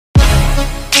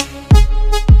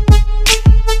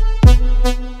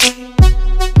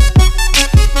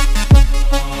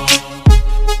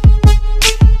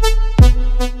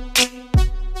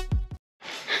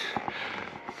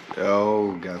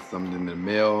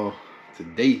y'all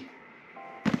today.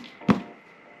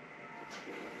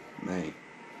 Man,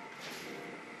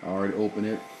 I already opened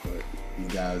it, but you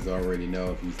guys already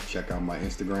know if you check out my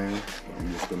Instagram.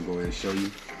 I'm just gonna go ahead and show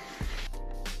you.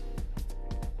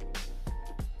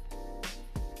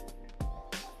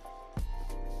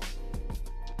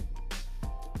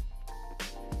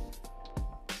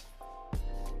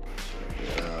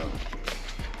 Check it out.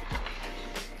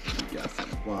 You got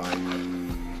some wires.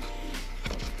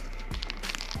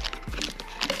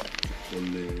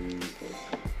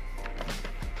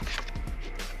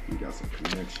 We got some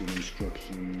connection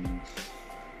instructions.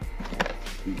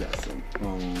 We got some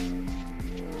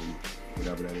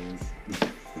whatever that is.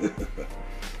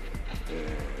 Yeah,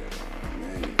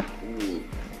 man. Ooh.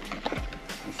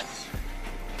 This is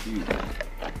huge.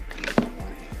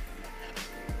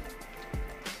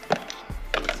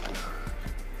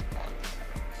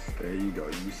 There you go.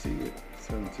 You see it.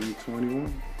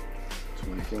 1721.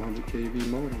 2400 kV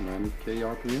motor, 90k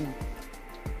RPM.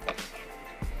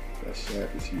 That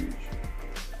shaft is huge.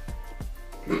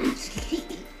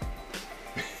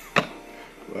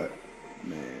 But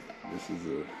man, this is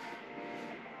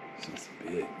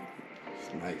big. It's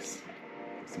nice.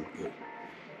 Some good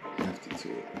hefty to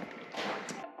it.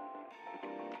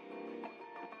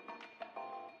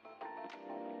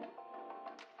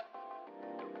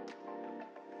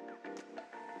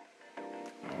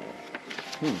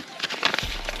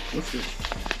 What's this?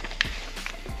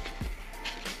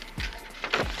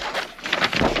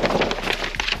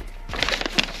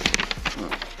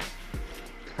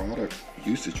 Product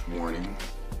usage warning.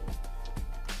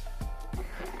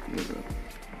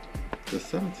 The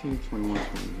 1721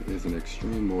 is an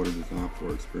extreme motor designed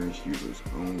for experienced users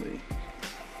only.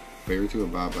 Failure to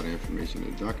abide by the information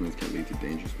in the documents can lead to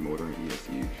dangerous motor and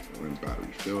ESC or in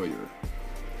battery failure.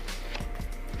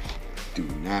 Do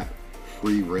not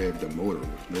free rev the motor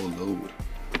with no load,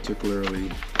 particularly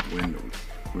when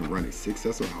running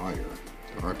 6S or higher.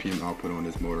 The RPM output on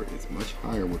this motor is much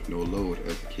higher with no load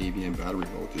as the kV and battery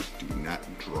voltage do not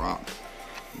drop.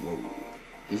 Whoa,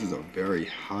 this is a very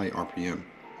high RPM.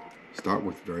 Start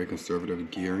with very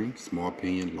conservative gearing, small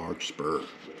pinion, large spur.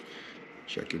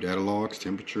 Check your data logs,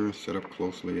 temperature, set up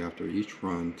closely after each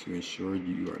run to ensure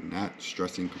you are not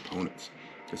stressing components.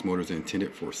 This motor is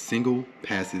intended for single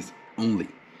passes only.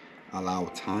 Allow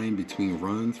time between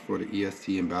runs for the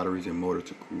ESC and batteries and motor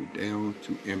to cool down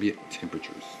to ambient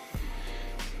temperatures.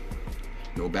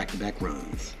 No back-to-back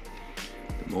runs.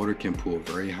 The motor can pull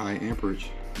very high amperage.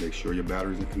 Make sure your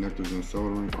batteries and connectors and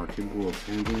soldering are capable of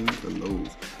handling the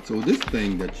loads. So this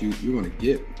thing that you're going to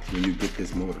get when you get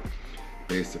this motor,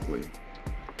 basically.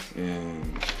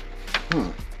 And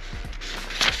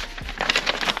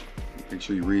make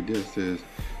sure you read this. It says,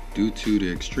 due to the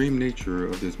extreme nature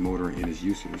of this motor and its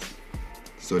uses,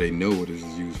 so they know what this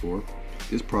is used for,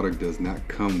 this product does not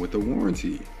come with a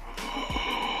warranty.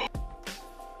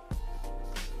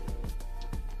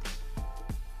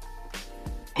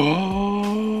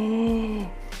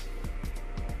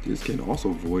 This can also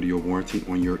void your warranty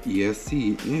on your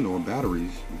ESC and or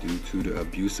batteries due to the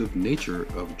abusive nature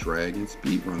of drag and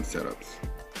speed run setups.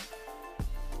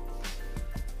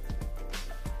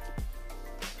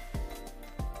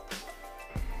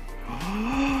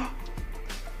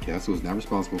 Castle is not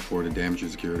responsible for the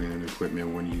damages occurred in equipment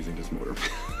when using this motor.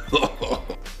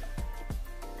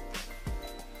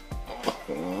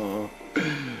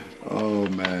 Oh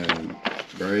man,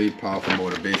 very powerful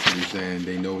motor. Basically saying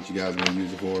they know what you guys are going to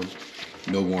use it for.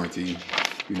 No warranty.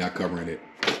 You're not covering it.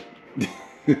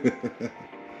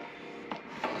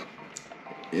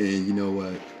 And you know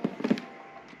what?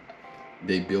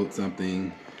 They built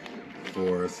something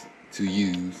for us to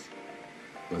use,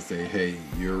 but say, hey,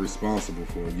 you're responsible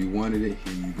for it. You wanted it,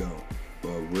 here you go.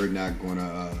 But we're not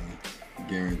gonna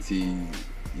guarantee,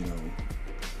 you know,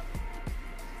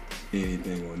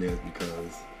 anything on this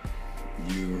because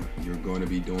you're going to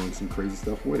be doing some crazy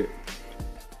stuff with it.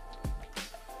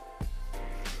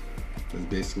 That's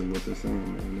basically what they're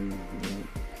saying, man. You know,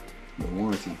 no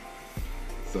warranty.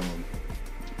 So,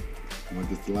 you want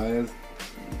this to last?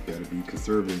 You better be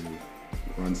conservative.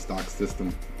 Run stock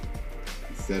system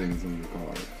settings on your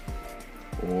car,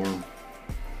 or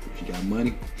if you got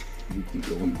money, you can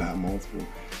go and buy multiple.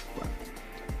 But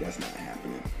that's not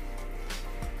happening.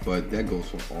 But that goes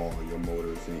for all your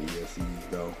motors and ESCs,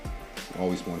 though. You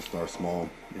always want to start small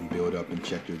and build up and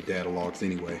check your data logs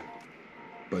anyway.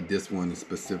 But this one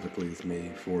specifically is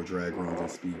made for drag runs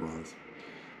and speed runs.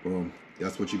 Well,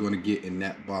 that's what you're going to get in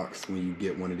that box when you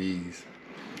get one of these.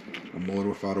 A motor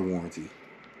without a warranty.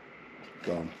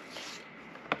 So,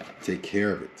 take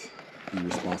care of it. Be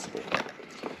responsible.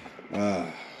 So,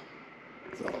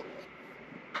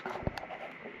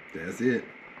 That's it.